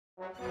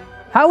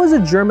How is a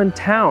German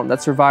town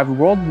that survived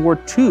World War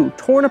II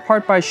torn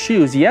apart by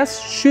shoes, yes,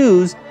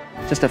 shoes,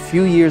 just a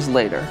few years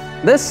later?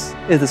 This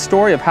is the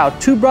story of how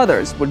two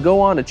brothers would go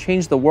on to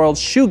change the world's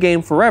shoe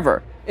game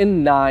forever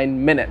in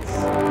 9 minutes.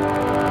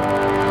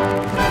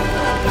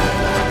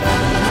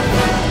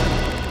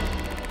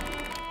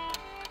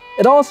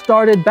 It all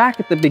started back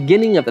at the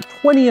beginning of the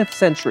 20th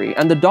century,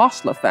 and the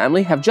Dassler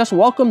family have just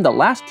welcomed the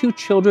last two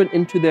children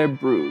into their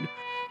brood.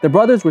 The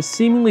brothers were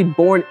seemingly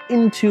born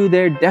into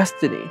their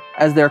destiny,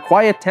 as their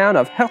quiet town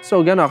of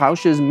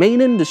Herzogenaurach's main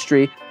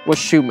industry was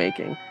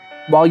shoemaking.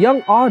 While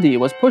young Audi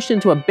was pushed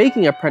into a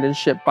baking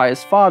apprenticeship by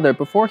his father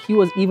before he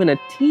was even a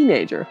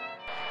teenager,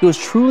 he was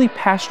truly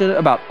passionate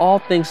about all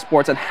things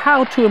sports and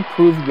how to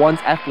improve one's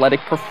athletic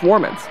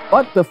performance.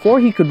 But before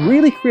he could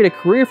really create a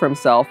career for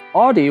himself,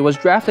 Audi was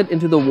drafted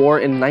into the war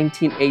in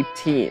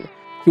 1918.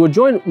 He would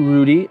join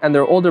Rudi and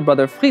their older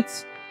brother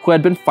Fritz, who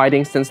had been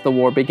fighting since the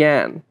war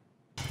began.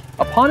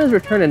 Upon his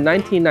return in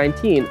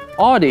 1919,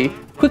 Audi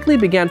quickly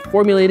began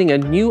formulating a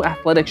new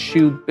athletic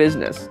shoe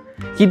business.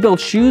 He'd build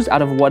shoes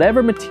out of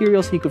whatever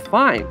materials he could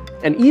find,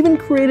 and even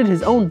created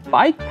his own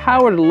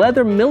bike-powered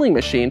leather milling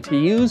machine to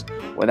use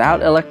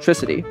without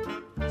electricity.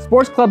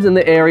 Sports clubs in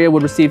the area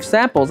would receive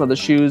samples of the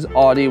shoes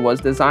Audi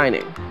was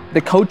designing.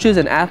 The coaches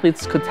and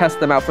athletes could test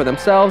them out for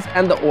themselves,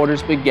 and the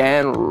orders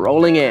began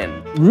rolling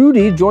in.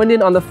 Rudi joined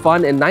in on the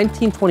fun in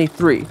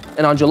 1923,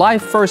 and on July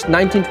 1st,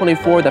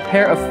 1924, the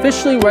pair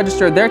officially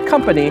registered their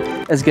company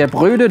as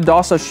Gebrüder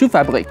Dassler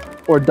Schuhfabrik,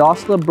 or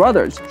Dassler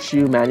Brothers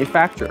Shoe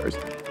Manufacturers.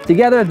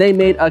 Together, they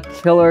made a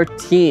killer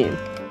team.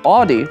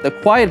 Audi, the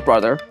quiet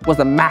brother, was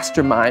the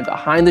mastermind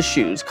behind the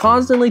shoes,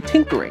 constantly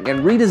tinkering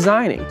and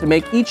redesigning to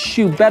make each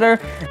shoe better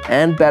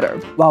and better,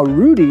 while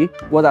Rudi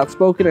was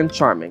outspoken and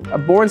charming, a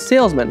born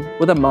salesman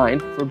with a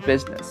mind for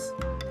business.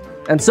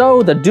 And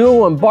so the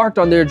duo embarked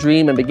on their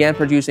dream and began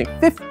producing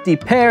 50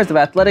 pairs of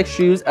athletic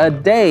shoes a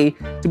day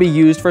to be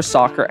used for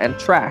soccer and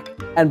track.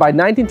 And by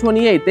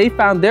 1928, they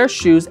found their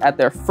shoes at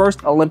their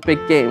first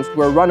Olympic Games,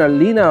 where runner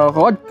Lina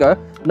Rodke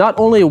not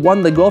only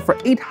won the gold for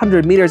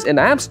 800 meters in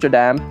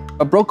Amsterdam,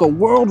 but broke a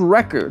world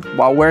record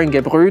while wearing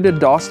Gebrüder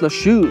Dassler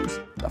shoes.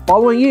 The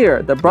following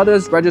year, the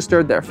brothers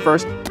registered their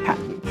first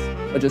patents.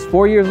 But just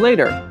 4 years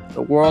later,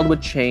 the world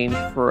would change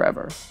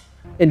forever.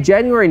 In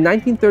January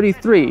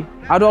 1933,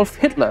 Adolf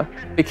Hitler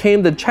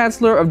became the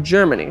Chancellor of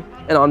Germany,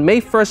 and on May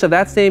 1st of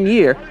that same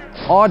year,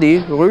 Audi,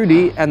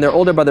 Rudi, and their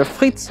older brother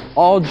Fritz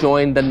all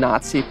joined the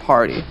Nazi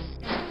Party.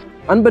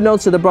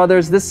 Unbeknownst to the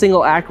brothers, this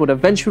single act would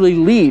eventually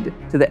lead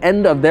to the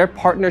end of their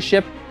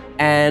partnership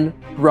and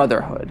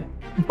brotherhood.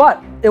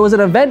 But it was an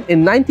event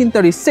in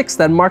 1936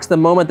 that marks the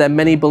moment that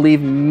many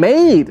believe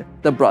made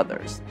the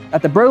brothers.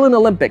 At the Berlin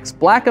Olympics,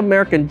 Black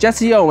American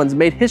Jesse Owens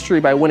made history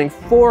by winning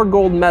 4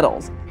 gold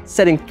medals,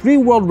 setting 3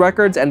 world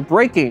records and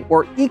breaking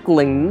or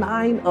equaling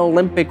 9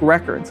 Olympic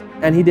records.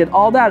 And he did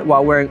all that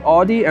while wearing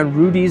Audi and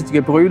Rudi's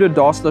Gebrüder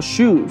Dassler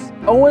shoes.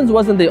 Owens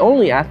wasn't the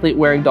only athlete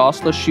wearing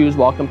Dassler shoes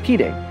while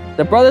competing.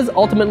 The brothers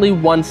ultimately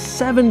won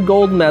 7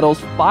 gold medals,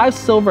 5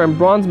 silver and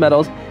bronze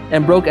medals,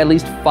 and broke at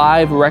least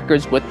 5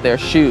 records with their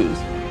shoes.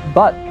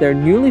 But their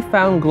newly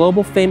found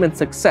global fame and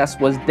success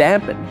was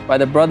dampened by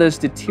the brothers'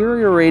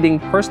 deteriorating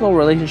personal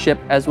relationship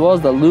as well as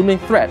the looming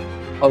threat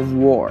of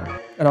war.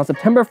 And on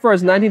September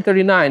 1st,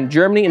 1939,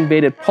 Germany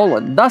invaded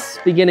Poland, thus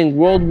beginning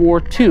World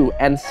War II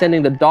and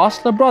sending the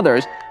Dassler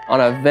brothers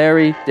on a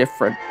very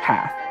different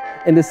path.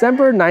 In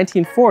December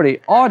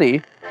 1940,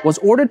 Audi was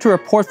ordered to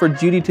report for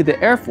duty to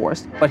the Air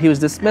Force, but he was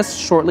dismissed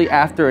shortly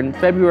after in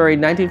February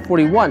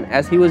 1941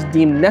 as he was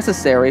deemed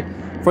necessary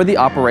for the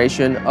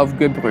operation of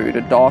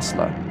Gebrüder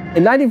Dassler.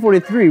 In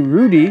 1943,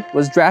 Rudi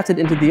was drafted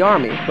into the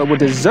army, but would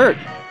desert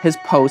his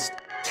post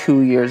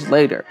 2 years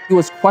later. He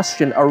was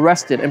questioned,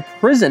 arrested,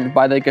 imprisoned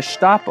by the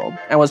Gestapo,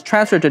 and was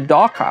transferred to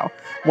Dachau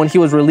when he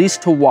was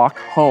released to walk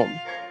home.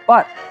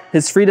 But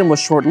his freedom was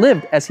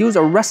short-lived as he was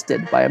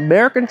arrested by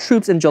American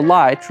troops in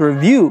July to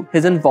review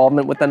his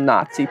involvement with the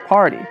Nazi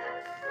Party.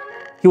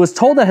 He was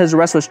told that his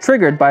arrest was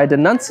triggered by a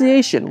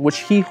denunciation which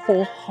he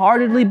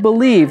wholeheartedly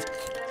believed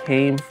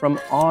came from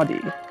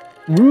Audi.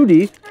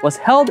 Rudi was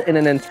held in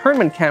an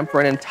internment camp for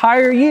an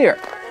entire year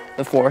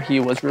before he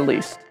was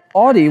released.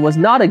 Audi was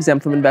not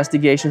exempt from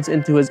investigations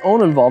into his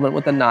own involvement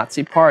with the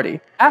Nazi Party.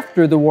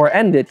 After the war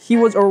ended, he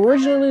was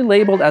originally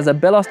labeled as a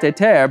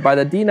Belosteter by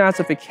the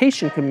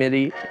Denazification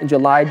Committee in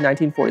July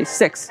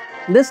 1946.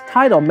 This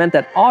title meant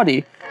that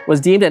Audi was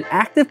deemed an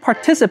active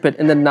participant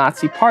in the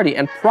Nazi Party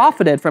and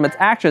profited from its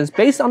actions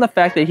based on the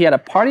fact that he had a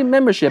party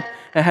membership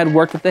and had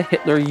worked with the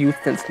Hitler Youth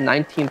since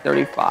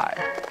 1935.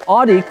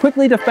 Audi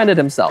quickly defended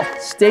himself,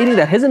 stating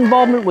that his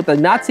involvement with the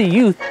Nazi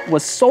youth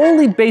was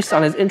solely based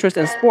on his interest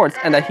in sports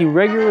and that he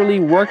regularly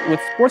worked with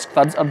sports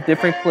clubs of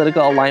different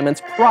political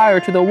alignments prior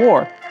to the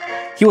war.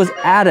 He was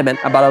adamant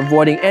about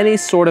avoiding any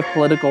sort of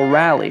political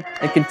rally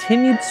and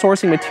continued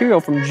sourcing material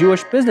from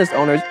Jewish business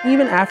owners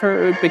even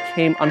after it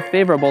became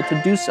unfavorable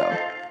to do so.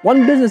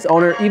 One business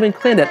owner even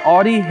claimed that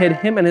Audi hid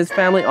him and his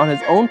family on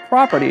his own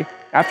property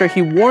after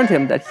he warned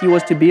him that he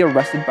was to be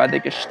arrested by the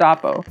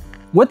Gestapo.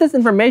 With this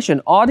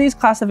information, Audi's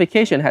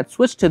classification had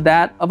switched to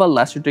that of a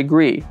lesser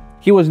degree.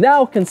 He was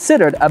now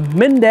considered a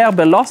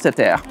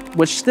minderbelasseter,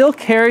 which still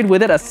carried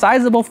with it a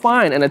sizable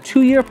fine and a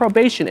 2-year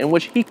probation in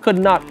which he could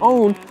not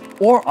own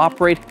or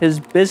operate his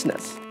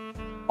business.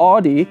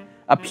 Audi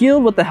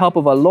appealed with the help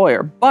of a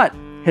lawyer, but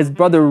his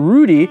brother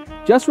Rudy,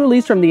 just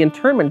released from the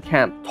internment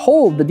camp,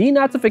 told the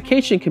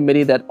denazification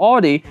committee that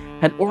Audi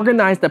had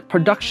organized the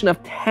production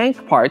of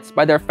tank parts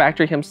by their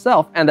factory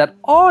himself and that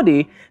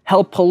Audi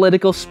held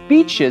political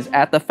speeches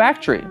at the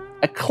factory,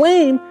 a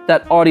claim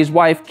that Audi's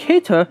wife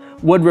Käthe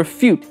would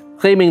refute,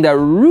 claiming that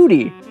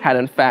Rudy had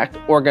in fact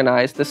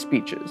organized the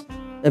speeches.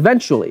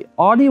 Eventually,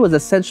 Audi was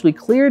essentially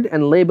cleared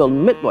and labeled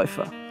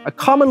Mitläufer, a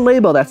common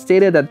label that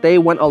stated that they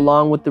went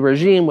along with the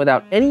regime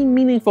without any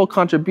meaningful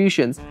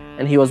contributions,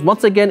 and he was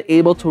once again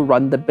able to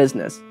run the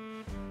business.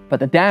 But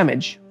the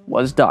damage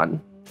was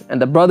done, and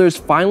the brothers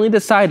finally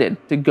decided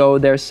to go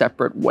their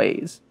separate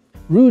ways.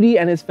 Rudy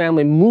and his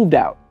family moved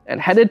out and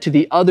headed to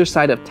the other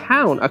side of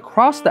town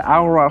across the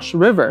Aarausch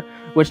River,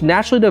 which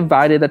naturally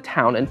divided the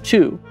town in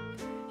two.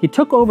 He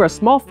took over a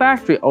small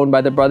factory owned by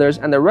the brothers,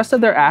 and the rest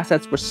of their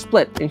assets were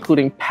split,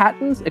 including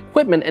patents,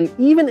 equipment, and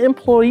even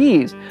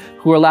employees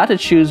who were allowed to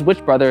choose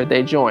which brother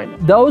they joined.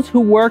 Those who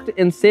worked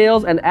in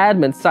sales and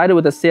admin sided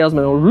with the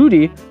salesman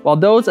Rudy, while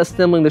those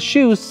assembling the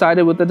shoes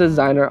sided with the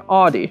designer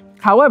Audi.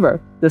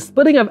 However, the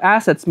splitting of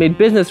assets made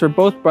business for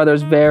both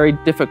brothers very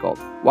difficult.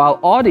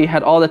 While Audi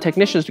had all the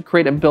technicians to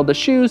create and build the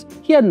shoes,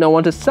 he had no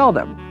one to sell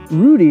them.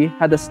 Rudy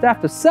had the staff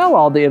to sell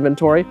all the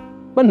inventory,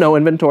 but no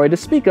inventory to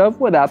speak of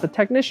without the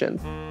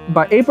technicians.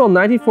 By April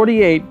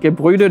 1948,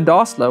 Gebrüder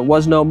Dassler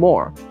was no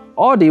more.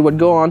 Audi would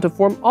go on to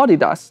form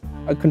Adidas,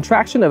 a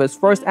contraction of his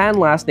first and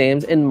last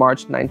names, in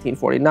March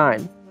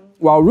 1949.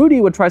 While Rudy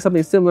would try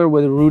something similar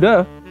with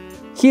Rude,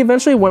 he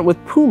eventually went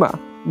with Puma,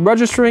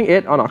 registering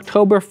it on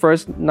October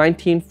 1st,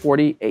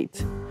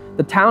 1948.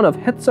 The town of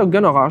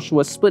Herzogenaurach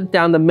was split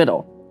down the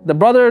middle. The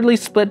brotherly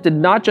split did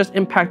not just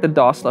impact the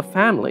Dassler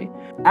family.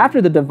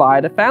 After the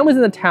divide, families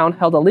in the town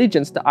held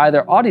allegiance to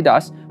either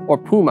Adidas or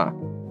Puma.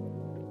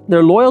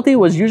 Their loyalty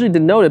was usually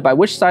denoted by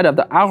which side of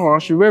the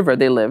Aarausch River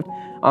they lived,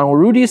 on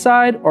Rudy's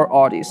side or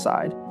Audi's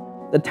side.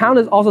 The town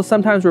is also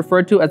sometimes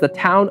referred to as the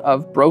town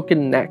of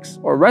broken necks,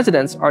 or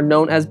residents are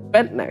known as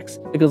bent necks,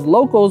 because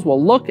locals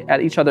will look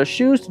at each other's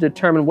shoes to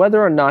determine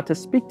whether or not to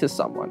speak to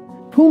someone.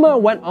 Puma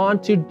went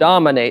on to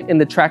dominate in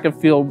the track and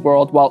field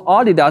world, while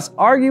Adidas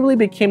arguably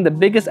became the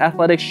biggest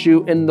athletic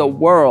shoe in the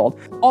world,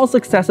 all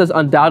successes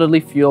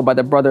undoubtedly fueled by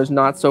the brothers'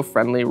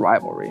 not-so-friendly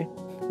rivalry.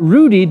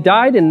 Rudy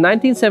died in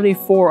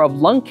 1974 of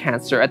lung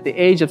cancer at the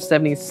age of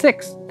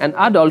 76, and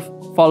Adolf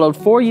followed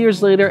 4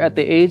 years later at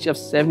the age of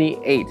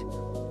 78.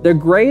 Their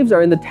graves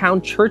are in the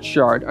town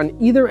churchyard on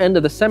either end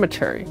of the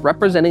cemetery,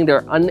 representing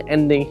their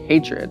unending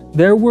hatred.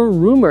 There were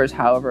rumors,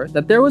 however,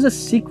 that there was a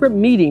secret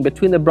meeting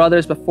between the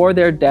brothers before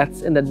their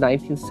deaths in the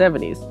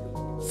 1970s.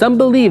 Some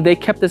believe they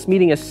kept this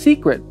meeting a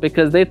secret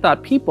because they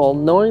thought people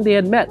knowing they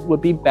had met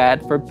would be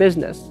bad for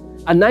business.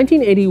 A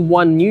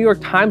 1981 New York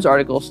Times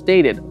article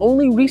stated,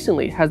 "Only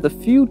recently has the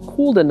feud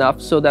cooled enough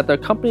so that their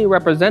company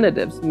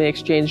representatives may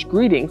exchange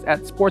greetings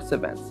at sports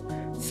events,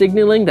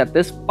 signaling that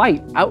this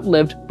fight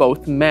outlived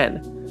both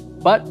men."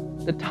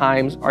 But the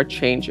times are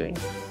changing.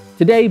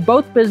 Today,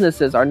 both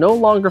businesses are no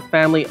longer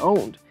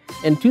family-owned.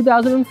 In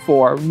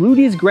 2004,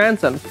 Rudy's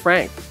grandson,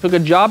 Frank, took a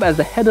job as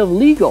the head of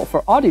legal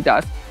for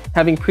Adidas,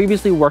 having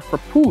previously worked for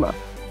Puma.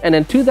 And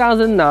in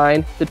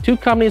 2009, the two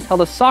companies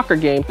held a soccer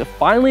game to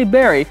finally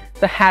bury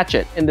the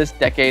hatchet in this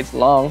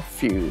decades-long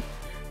feud.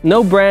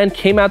 No brand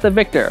came out the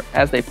victor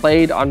as they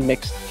played on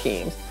mixed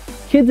teams.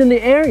 Kids in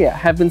the area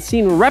have been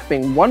seen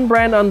repping one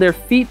brand on their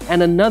feet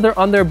and another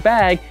on their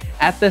bag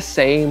at the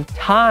same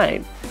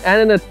time.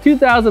 And in a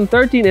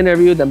 2013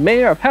 interview, the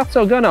mayor of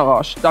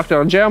Herzogenaurach,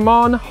 Dr.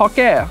 Germain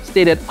Hocker,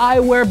 stated, "I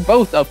wear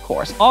both, of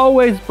course,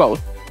 always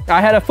both. I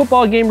had a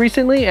football game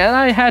recently and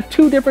I had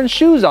 2 different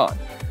shoes on,"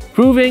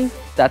 proving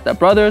that the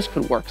brothers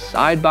could work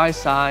side by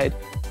side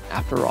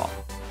after all.